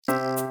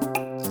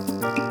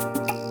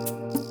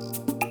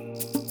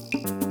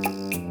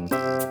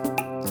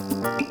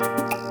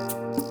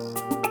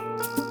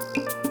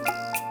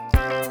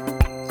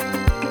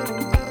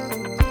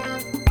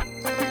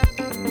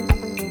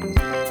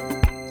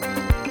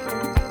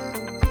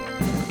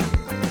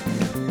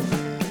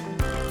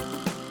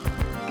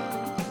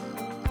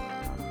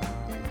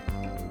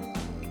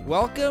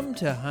Welcome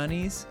to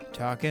Honeys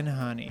Talkin'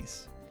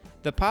 Honeys,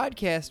 the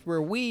podcast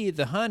where we,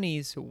 the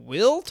Honeys,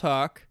 will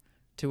talk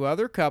to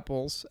other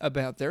couples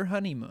about their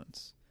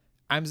honeymoons.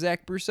 I'm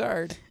Zach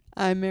Broussard.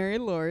 I'm Mary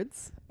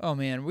Lords. Oh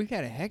man, we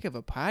got a heck of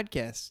a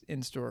podcast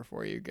in store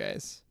for you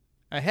guys.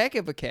 A heck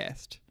of a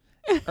cast.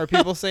 Are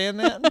people saying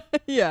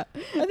that? Yeah.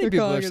 I think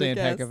people are saying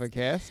heck of a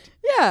cast.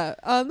 Yeah.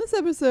 On this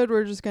episode,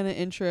 we're just going to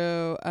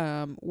intro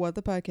what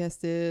the podcast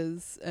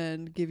is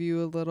and give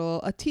you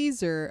a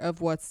teaser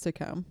of what's to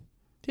come.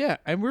 Yeah,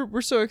 and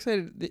we're so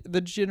excited. The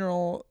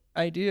general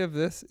idea of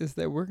this is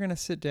that we're going to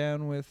sit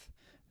down with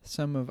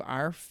some of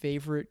our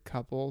favorite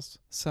couples.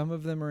 Some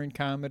of them are in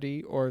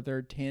comedy or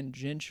they're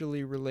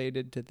tangentially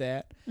related to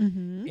that.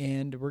 Mm-hmm.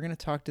 And we're going to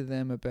talk to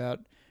them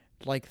about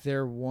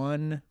their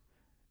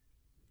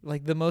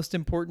the most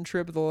important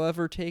trip they'll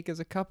ever take as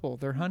a couple,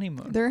 their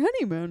honeymoon. Their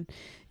honeymoon.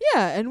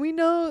 Yeah, and we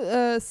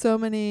know so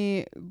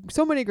many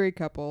great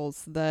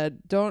couples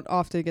that don't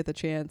often get the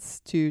chance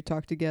to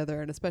talk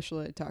together and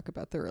especially talk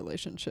about their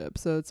relationship.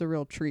 So it's a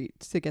real treat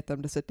to get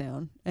them to sit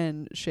down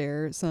and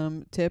share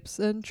some tips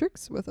and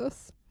tricks with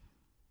us.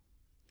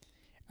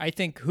 I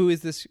think, who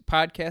is this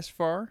podcast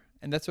for?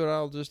 And that's what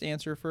I'll just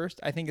answer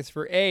first. I think it's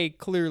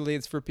clearly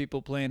it's for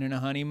people planning a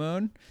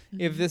honeymoon. Mm-hmm.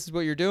 If this is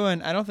what you're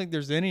doing, I don't think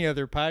there's any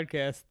other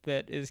podcast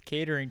that is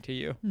catering to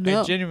you.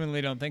 No. I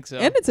genuinely don't think so.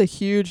 And it's a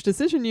huge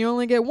decision. You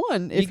only get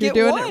one if you're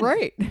doing it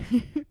right.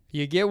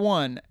 You get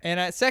one.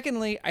 And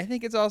secondly, I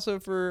think it's also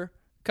for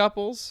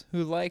couples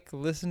who like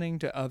listening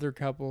to other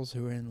couples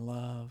who are in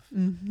love,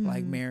 mm-hmm.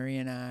 like Mary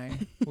and I.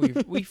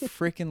 We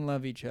freaking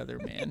love each other,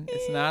 man.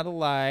 It's not a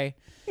lie.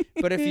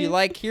 But if you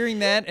like hearing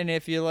that, and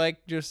if you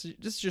like just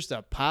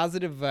a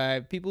positive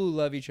vibe, people who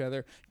love each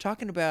other,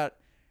 talking about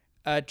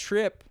a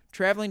trip,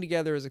 traveling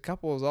together as a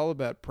couple is all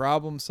about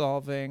problem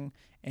solving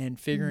and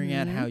figuring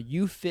mm-hmm. out how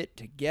you fit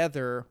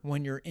together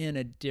when you're in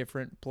a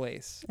different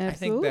place.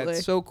 Absolutely. I think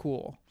that's so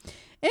cool.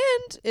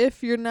 And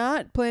if you're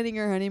not planning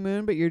your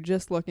honeymoon, but you're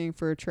just looking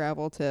for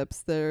travel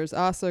tips, there's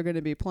also going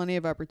to be plenty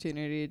of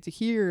opportunity to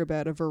hear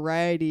about a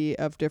variety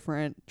of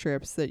different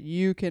trips that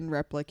you can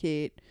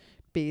replicate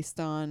based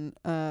on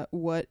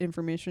what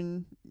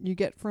information you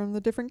get from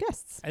the different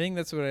guests. I think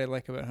that's what I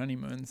like about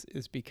honeymoons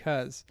is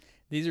because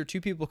these are two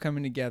people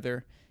coming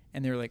together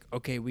and they're like,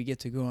 okay, we get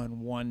to go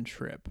on one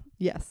trip.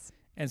 Yes.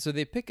 And so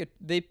they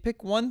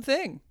pick one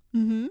thing.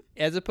 Mm-hmm.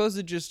 As opposed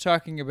to just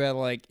talking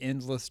about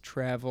endless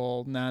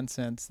travel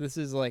nonsense. This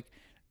is what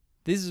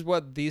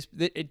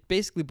it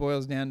basically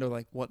boils down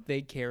to what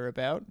they care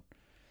about.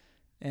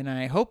 And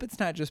I hope it's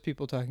not just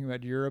people talking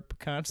about Europe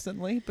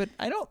constantly, but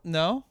I don't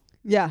know.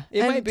 Yeah.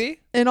 It might be.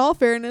 In all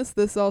fairness,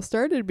 this all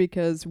started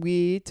because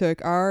we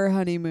took our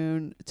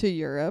honeymoon to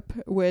Europe,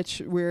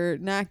 which we're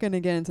not going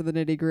to get into the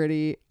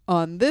nitty-gritty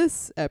on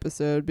this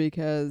episode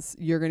because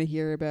you're going to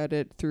hear about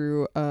it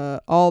through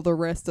all the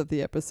rest of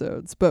the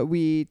episodes. But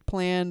we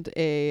planned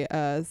a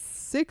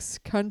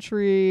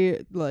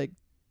 6-country,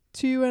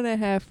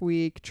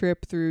 2.5-week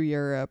trip through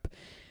Europe,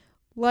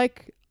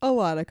 like a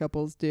lot of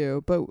couples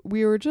do, but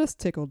we were just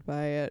tickled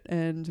by it,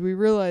 and we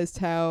realized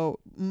how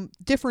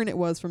different it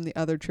was from the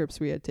other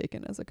trips we had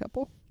taken as a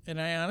couple. And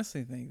I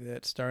honestly think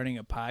that starting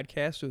a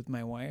podcast with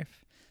my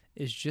wife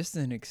is just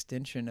an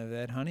extension of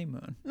that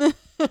honeymoon.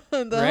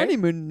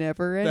 Honeymoon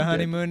never ends. The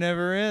honeymoon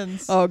never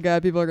ends. Oh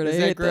God, people are gonna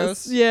hate that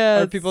gross? this.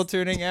 Yeah. Are people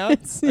tuning out?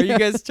 Are you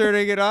guys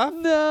turning it off?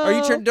 No. Are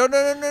you turning?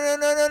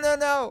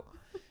 No.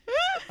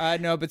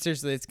 No, but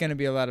seriously, it's going to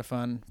be a lot of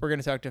fun. We're going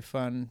to talk to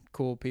fun,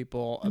 cool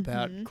people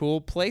about mm-hmm.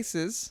 cool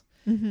places.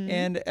 Mm-hmm.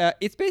 And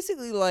it's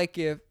basically like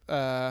if,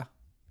 that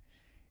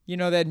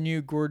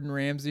new Gordon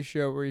Ramsay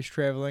show where he's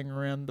traveling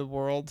around the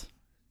world.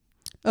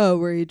 Oh,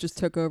 where he just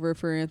took over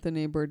for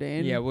Anthony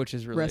Bourdain. Yeah, which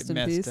is really Rest in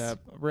messed peace. up,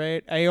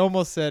 right? I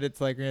almost said it's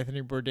like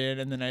Anthony Bourdain,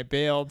 and then I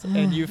bailed,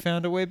 and you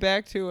found a way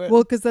back to it.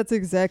 Well, because that's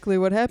exactly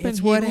what happened. It's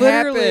he what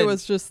literally happened.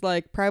 was just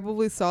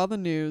probably saw the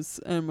news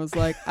and was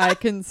like, I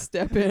can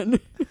step in.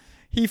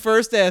 He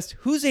first asked,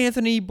 who's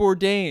Anthony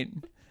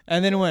Bourdain?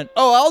 And then went,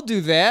 oh, I'll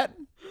do that.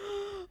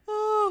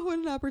 Oh, what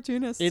an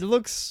opportunist. He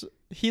looks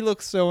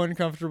so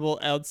uncomfortable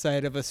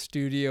outside of a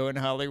studio in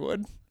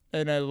Hollywood.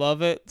 And I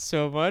love it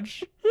so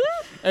much.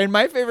 And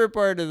my favorite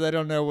part is I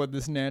don't know what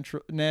this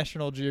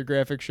National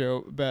Geographic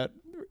show about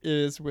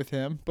is with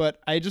him, but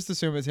I just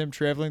assume it's him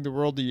traveling the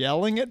world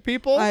yelling at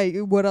people.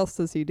 What else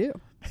does he do?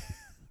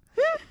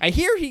 I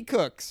hear he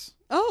cooks.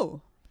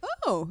 Oh,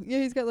 yeah,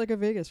 he's got a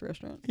Vegas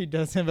restaurant. He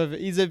does have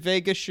he's a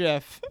Vegas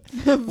chef.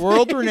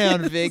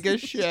 World-renowned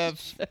Vegas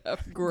chef.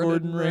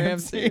 Gordon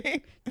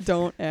Ramsay.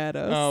 Don't add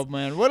us. Oh,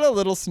 man. What a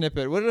little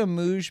snippet. What a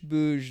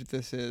moosh-boosh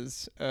this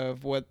is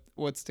of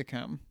what's to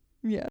come.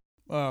 Yeah.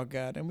 Oh,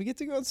 God. And we get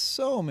to go on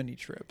so many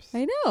trips.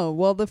 I know.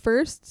 Well, the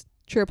first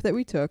trip that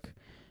we took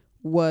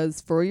was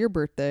for your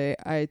birthday.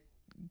 I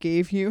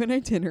gave you an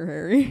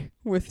itinerary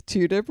with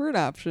 2 different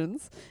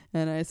options,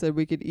 and I said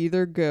we could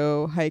either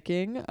go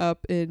hiking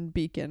up in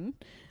Beacon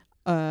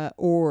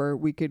or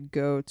we could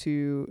go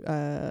to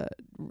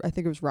I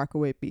think it was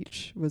Rockaway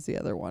Beach was the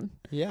other one.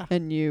 Yeah.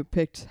 And you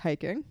picked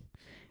hiking.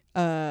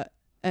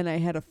 and I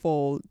had a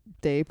full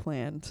day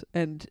planned,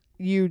 and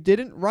you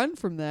didn't run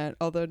from that,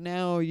 although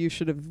now you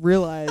should have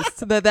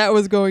realized that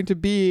was going to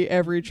be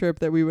every trip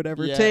that we would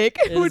ever take.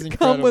 It would is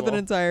come with an incredible.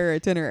 entire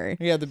itinerary.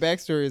 Yeah, the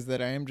backstory is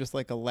that I am just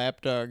like a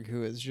lapdog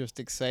who is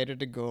just excited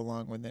to go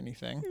along with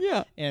anything.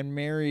 Yeah. And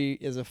Mary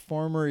is a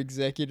former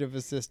executive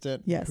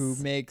assistant Yes. who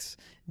makes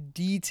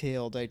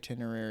detailed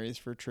itineraries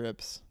for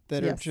trips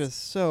that are Yes.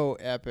 just so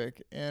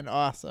epic and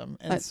awesome.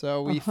 And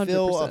so we 100%.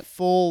 fill a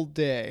full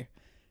day.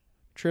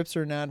 Trips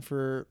are not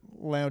for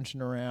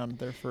lounging around.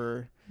 They're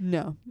for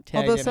No.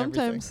 tagging Although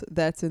sometimes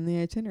that's in the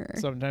itinerary.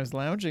 everything. Sometimes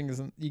lounging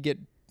isn't, you get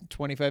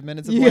 25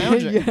 minutes of you,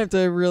 lounging. you have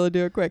to really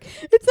do it quick.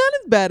 It's not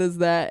as bad as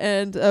that.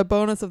 And a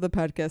bonus of the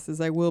podcast is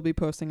I will be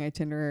posting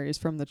itineraries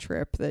from the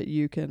trip that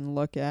you can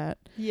look at.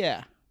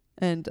 Yeah.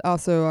 And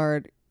also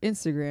our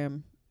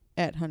Instagram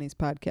at Honey's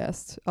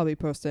Podcast. I'll be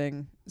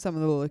posting some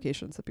of the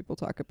locations that people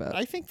talk about.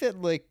 I think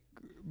that like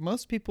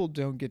most people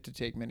don't get to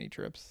take many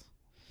trips.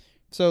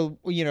 So,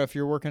 you know, if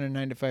you're working a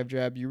 9-to-5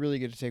 job, you really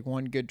get to take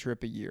one good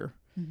trip a year.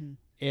 Mhm.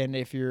 And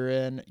if you're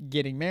in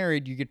getting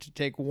married, you get to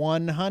take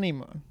one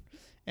honeymoon.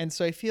 And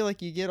so I feel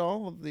like you get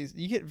all of these,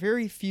 you get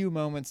very few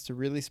moments to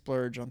really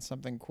splurge on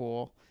something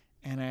cool.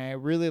 And I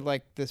really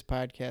like this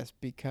podcast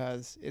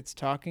because it's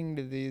talking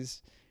to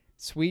these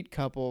sweet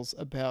couples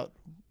about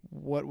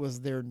what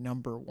was their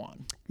number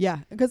one. Yeah,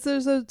 because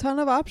there's a ton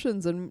of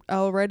options, and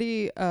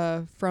already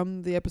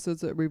from the episodes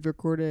that we've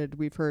recorded,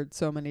 we've heard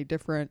so many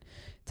different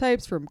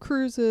types, from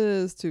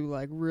cruises to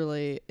like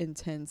really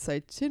intense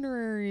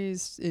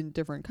itineraries in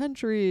different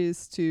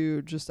countries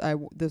to just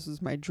this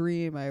was my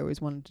dream, I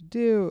always wanted to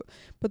do.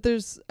 But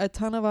there's a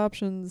ton of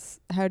options.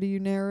 How do you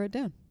narrow it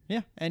down?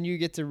 Yeah, and you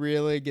get to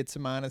really get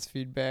some honest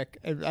feedback.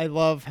 I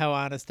love how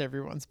honest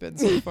everyone's been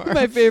so far.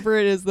 My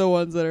favorite is the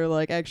ones that are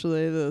like,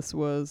 actually, this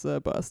was a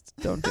bust.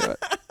 Don't do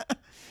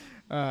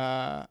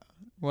it.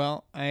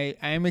 Well, I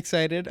am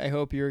excited. I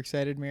hope you're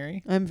excited,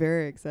 Mary. I'm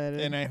very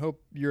excited. And I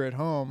hope you're at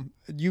home.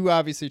 You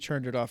obviously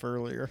turned it off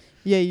earlier.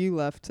 Yeah, you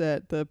left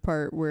at the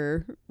part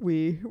where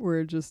we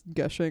were just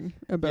gushing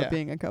about Yeah.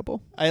 being a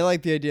couple. I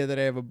like the idea that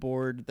I have a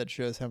board that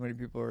shows how many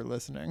people are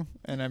listening,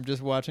 and I'm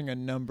just watching a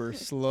number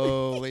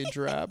slowly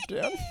drop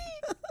down.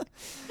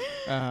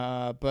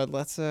 But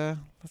let's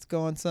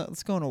go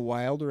on a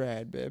wild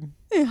ride, babe.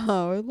 Yeah,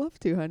 I'd love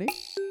to, honey.